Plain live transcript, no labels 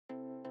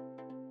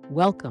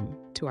Welcome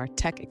to our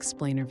Tech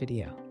Explainer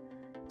video.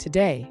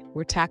 Today,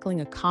 we're tackling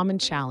a common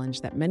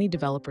challenge that many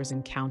developers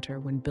encounter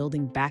when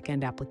building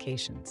back-end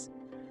applications.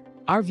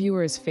 Our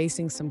viewer is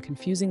facing some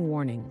confusing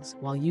warnings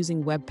while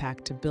using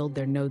Webpack to build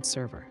their Node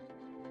server.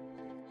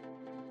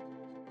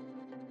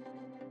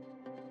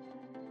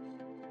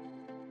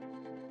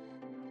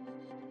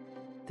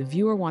 The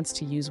viewer wants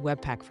to use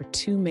Webpack for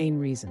two main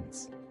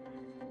reasons.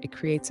 It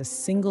creates a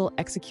single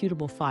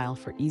executable file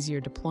for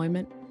easier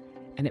deployment,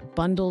 and it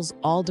bundles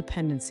all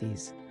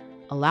dependencies,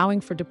 allowing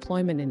for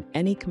deployment in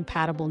any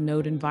compatible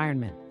Node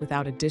environment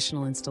without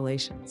additional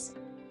installations.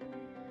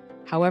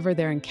 However,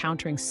 they're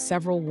encountering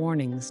several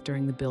warnings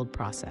during the build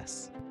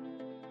process.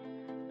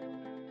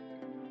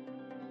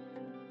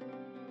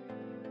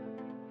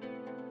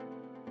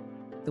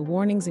 The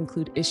warnings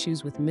include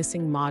issues with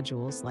missing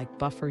modules like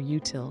buffer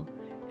util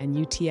and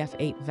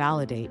UTF-8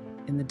 validate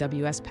in the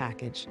WS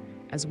package,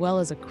 as well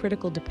as a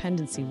critical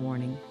dependency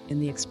warning in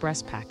the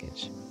Express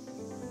package.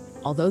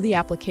 Although the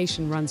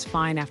application runs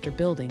fine after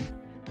building,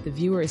 the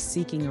viewer is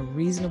seeking a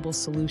reasonable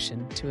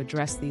solution to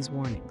address these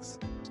warnings.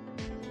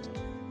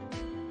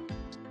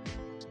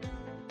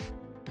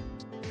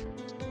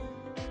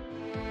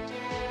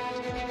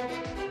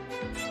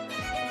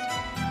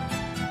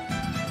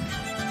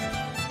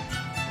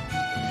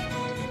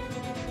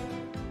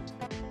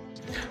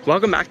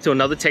 Welcome back to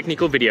another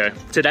technical video.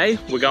 Today,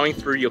 we're going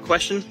through your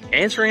question,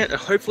 answering it, and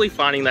hopefully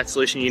finding that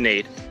solution you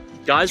need.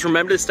 Guys,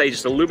 remember to stay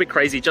just a little bit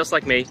crazy, just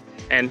like me,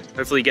 and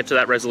hopefully get to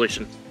that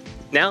resolution.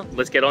 Now,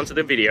 let's get on to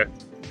the video.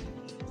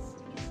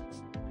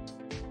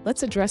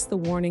 Let's address the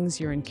warnings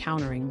you're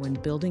encountering when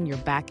building your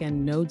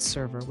back-end Node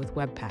server with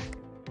Webpack.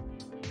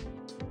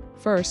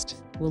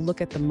 First, we'll look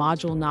at the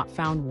module not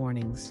found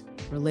warnings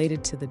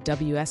related to the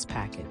WS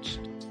package.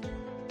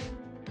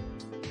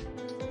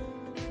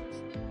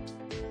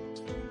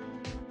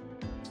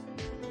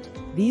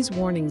 These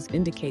warnings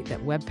indicate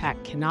that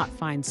Webpack cannot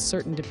find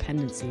certain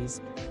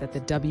dependencies that the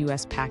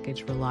WS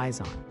package relies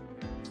on.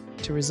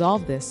 To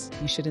resolve this,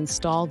 you should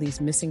install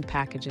these missing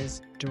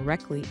packages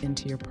directly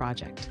into your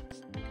project.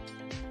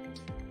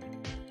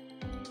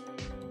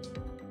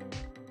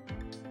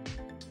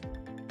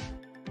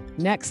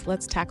 Next,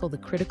 let's tackle the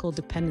critical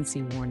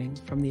dependency warning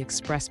from the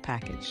Express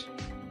package.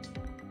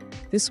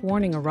 This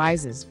warning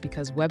arises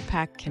because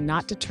Webpack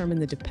cannot determine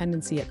the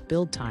dependency at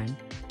build time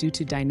due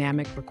to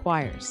dynamic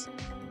requires.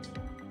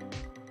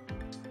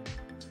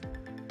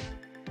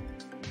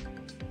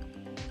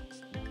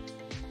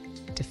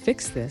 To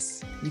fix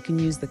this, you can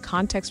use the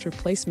context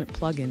replacement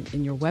plugin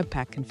in your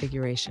Webpack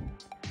configuration.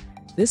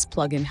 This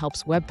plugin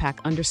helps Webpack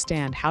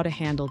understand how to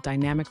handle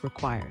dynamic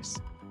requires.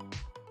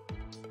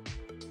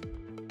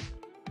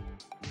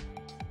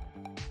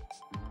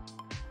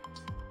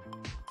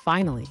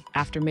 Finally,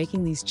 after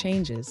making these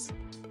changes,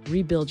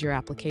 rebuild your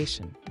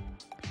application.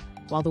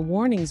 While the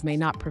warnings may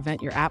not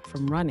prevent your app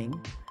from running,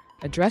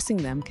 addressing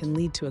them can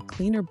lead to a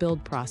cleaner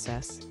build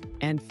process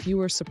and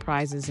fewer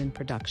surprises in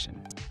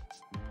production.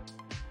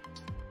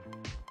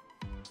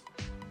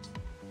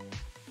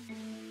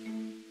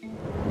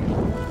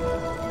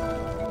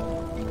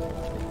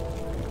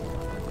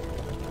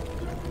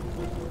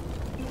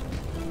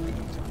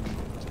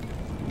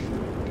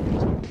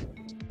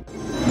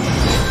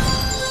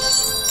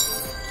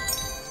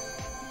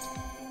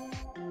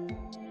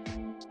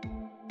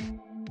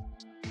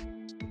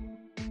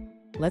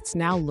 Let's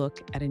now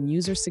look at a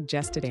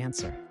user-suggested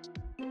answer.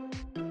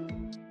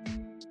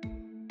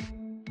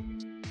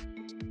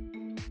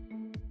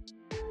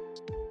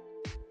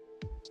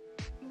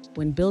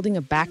 When building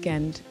a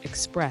back-end,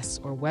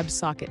 Express or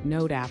WebSocket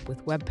Node app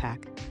with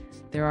Webpack,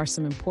 there are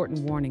some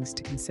important warnings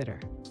to consider.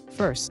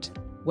 First,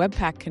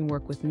 Webpack can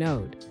work with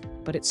Node,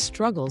 but it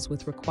struggles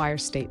with require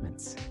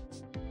statements.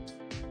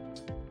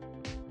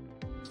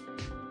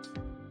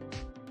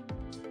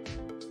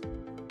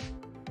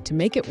 To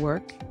make it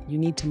work, you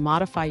need to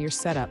modify your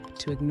setup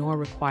to ignore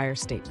require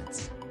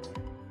statements.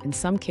 In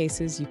some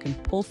cases, you can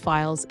pull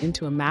files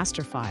into a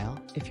master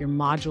file if your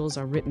modules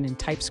are written in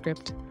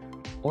TypeScript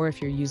or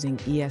if you're using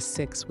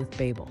ES6 with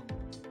Babel.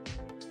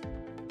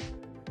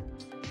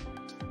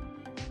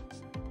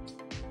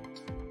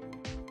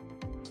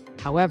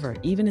 However,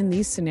 even in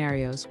these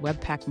scenarios,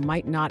 Webpack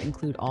might not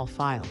include all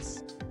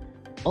files.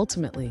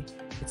 Ultimately,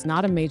 it's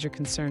not a major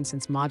concern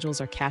since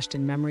modules are cached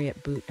in memory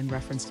at boot and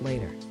referenced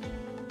later.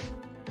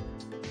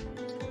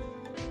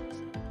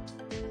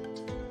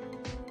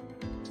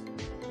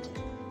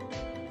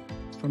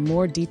 For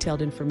more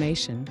detailed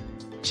information,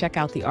 check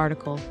out the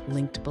article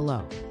linked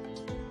below.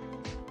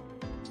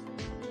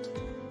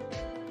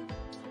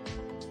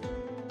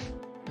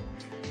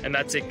 And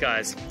that's it,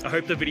 guys. I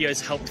hope the videos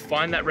helped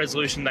find that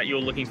resolution that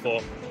you're looking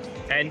for.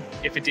 And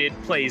if it did,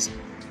 please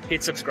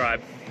hit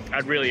subscribe.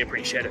 I'd really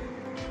appreciate it.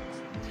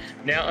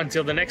 Now,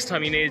 until the next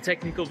time you need a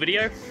technical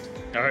video,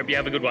 I hope you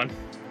have a good one.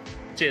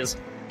 Cheers.